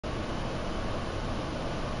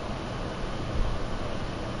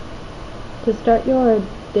To start your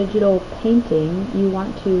digital painting, you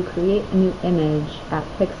want to create a new image at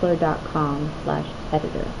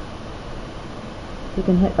pixlr.com/editor. You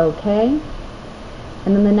can hit OK,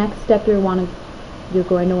 and then the next step you're going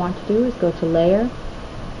to want to do is go to Layer,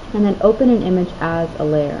 and then open an image as a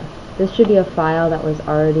layer. This should be a file that was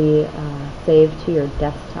already saved to your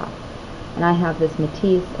desktop. And I have this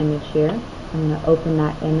Matisse image here. I'm going to open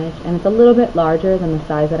that image, and it's a little bit larger than the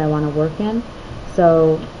size that I want to work in.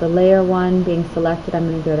 So the layer one being selected, I'm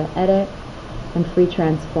going to go to Edit and Free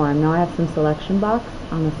Transform. Now I have some selection box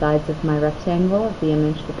on the sides of my rectangle of the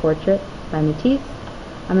image, the portrait by Matisse.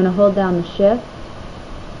 I'm going to hold down the Shift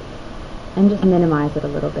and just minimize it a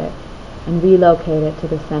little bit and relocate it to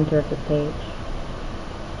the center of the page.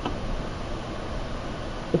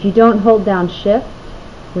 If you don't hold down Shift,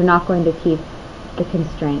 you're not going to keep the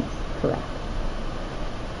constraints correct.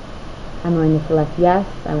 I'm going to select Yes,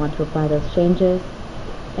 I want to apply those changes.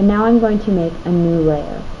 And now I'm going to make a new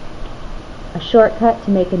layer. A shortcut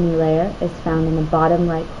to make a new layer is found in the bottom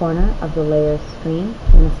right corner of the Layers screen.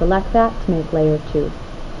 I'm going to select that to make Layer 2.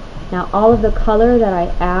 Now all of the color that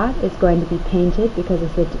I add is going to be painted because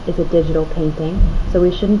it's a digital painting, so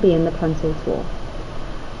we shouldn't be in the pencil tool.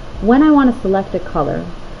 When I want to select a color,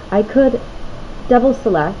 I could double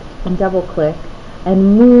select and double click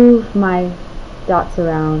and move my dots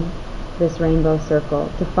around this rainbow circle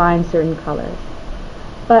to find certain colors.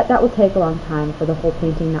 But that will take a long time for the whole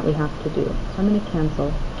painting that we have to do. So I'm going to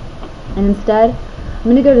cancel. And instead, I'm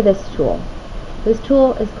going to go to this tool. This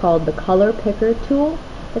tool is called the Color Picker tool.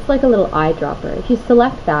 It's like a little eyedropper. If you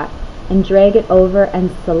select that and drag it over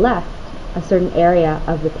and select a certain area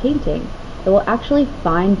of the painting, it will actually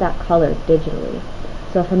find that color digitally.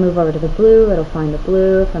 So if I move over to the blue, it'll find the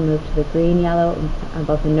blue. If I move to the green, yellow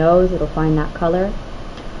above the nose, it'll find that color.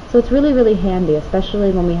 So it's really, really handy,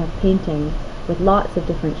 especially when we have paintings with lots of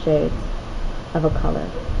different shades of a color.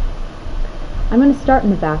 I'm going to start in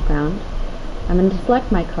the background. I'm going to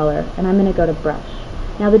select my color, and I'm going to go to Brush.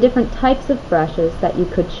 Now the different types of brushes that you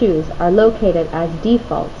could choose are located as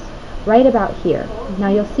defaults right about here. Now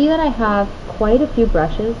you'll see that I have quite a few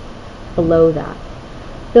brushes below that.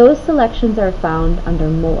 Those selections are found under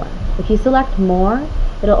More. If you select More,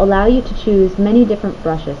 it'll allow you to choose many different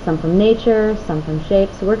brushes, some from nature, some from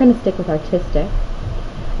shapes. So we're going to stick with artistic.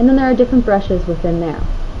 And then there are different brushes within there.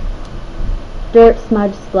 Dirt,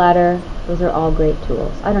 smudge, splatter, those are all great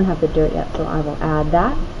tools. I don't have the dirt yet, so I will add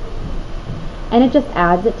that. And it just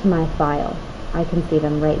adds it to my file. I can see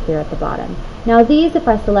them right here at the bottom. Now these, if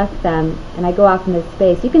I select them and I go off into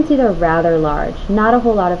space, you can see they're rather large, not a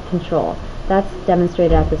whole lot of control. That's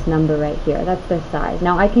demonstrated at this number right here. That's their size.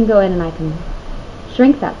 Now I can go in and I can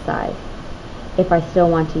shrink that size if I still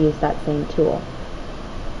want to use that same tool.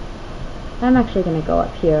 I'm actually going to go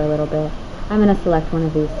up here a little bit. I'm going to select one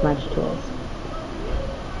of these smudge tools.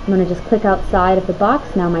 I'm going to just click outside of the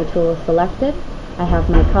box. Now my tool is selected. I have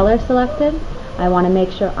my color selected. I want to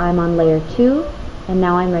make sure I'm on layer 2, and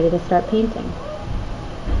now I'm ready to start painting.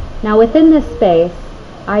 Now within this space,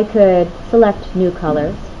 I could select new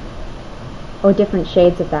colors or different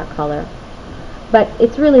shades of that color, but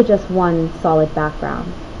it's really just one solid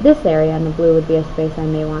background. This area in the blue would be a space I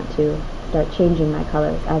may want to start changing my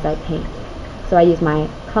colors as I paint. So I use my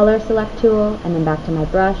color select tool and then back to my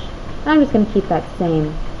brush, and I'm just going to keep that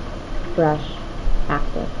same brush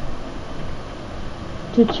active.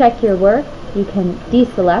 To check your work, you can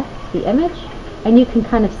deselect the image and you can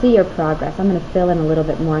kind of see your progress. I'm going to fill in a little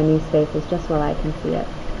bit more in these spaces just so I can see it.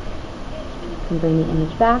 You can bring the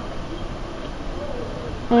image back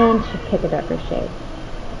and pick a darker shade.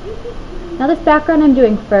 Now this background I'm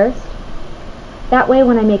doing first. That way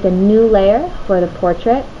when I make a new layer for the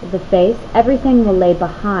portrait, the face, everything will lay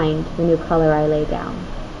behind the new color I lay down,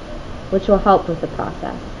 which will help with the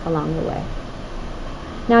process along the way.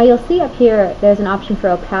 Now you'll see up here there's an option for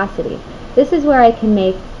opacity. This is where I can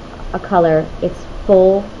make a color its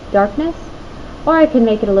full darkness, or I can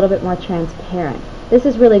make it a little bit more transparent. This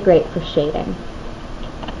is really great for shading.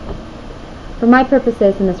 For my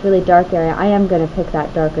purposes in this really dark area, I am going to pick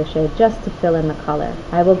that darker shade just to fill in the color.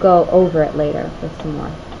 I will go over it later with some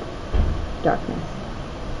more darkness.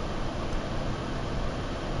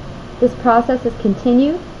 This process is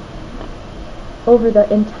continued over the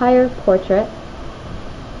entire portrait,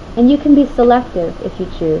 and you can be selective if you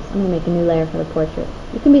choose. I'm going to make a new layer for the portrait.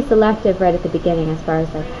 You can be selective right at the beginning as far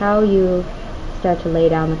as like how you start to lay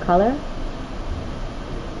down the color.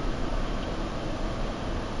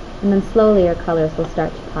 And then slowly your colors will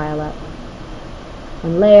start to pile up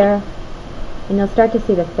and layer, and you'll start to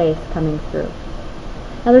see the face coming through.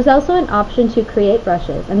 Now there's also an option to create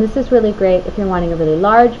brushes, and this is really great if you're wanting a really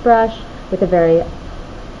large brush with a very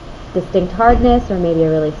distinct hardness or maybe a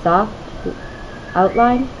really soft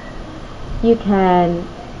outline. You can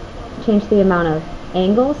change the amount of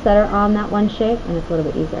angles that are on that one shape, and it's a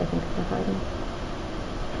little bit easier, I think, with the hardness.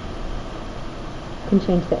 You can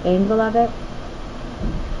change the angle of it.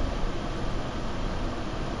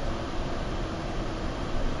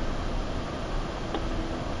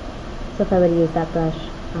 So if I were to use that brush,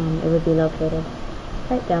 it would be located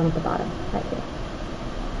right down at the bottom, right here.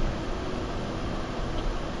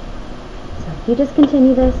 So you just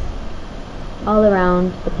continue this all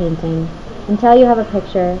around the painting until you have a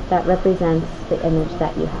picture that represents the image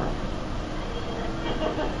that you have.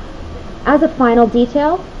 As a final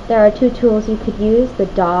detail, there are two tools you could use, the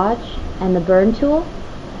dodge and the burn tool.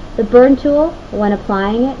 The burn tool, when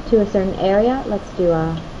applying it to a certain area, let's do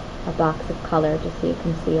a box of color just so you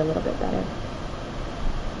can see a little bit better.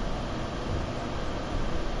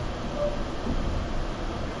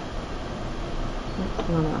 Oops,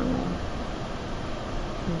 I'm on the wrong way.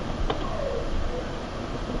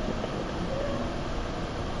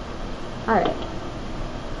 Alright.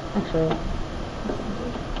 Actually,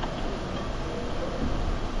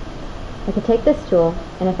 I could take this tool,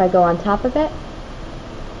 and if I go on top of it,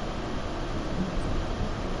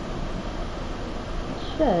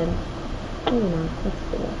 should. Maybe not. Let's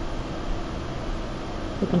see it.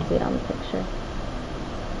 You can see it on the picture.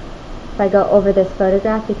 If I go over this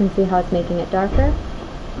photograph, you can see how it's making it darker.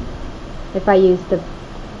 If I use the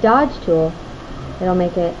dodge tool, it'll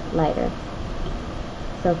make it lighter.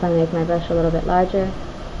 So if I make my brush a little bit larger,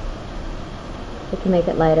 it can make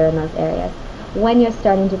it lighter in those areas. When you're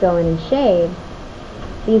starting to go in and shade,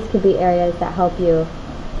 these could be areas that help you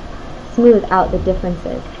smooth out the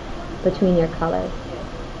differences between your colors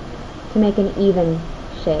to make an even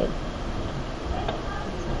shade.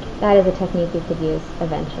 That is a technique you could use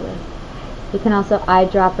eventually. You can also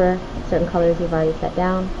eyedropper certain colors you've already set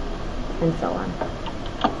down, and so on.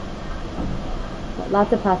 So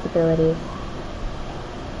lots of possibilities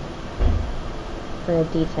for a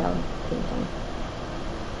detailed painting.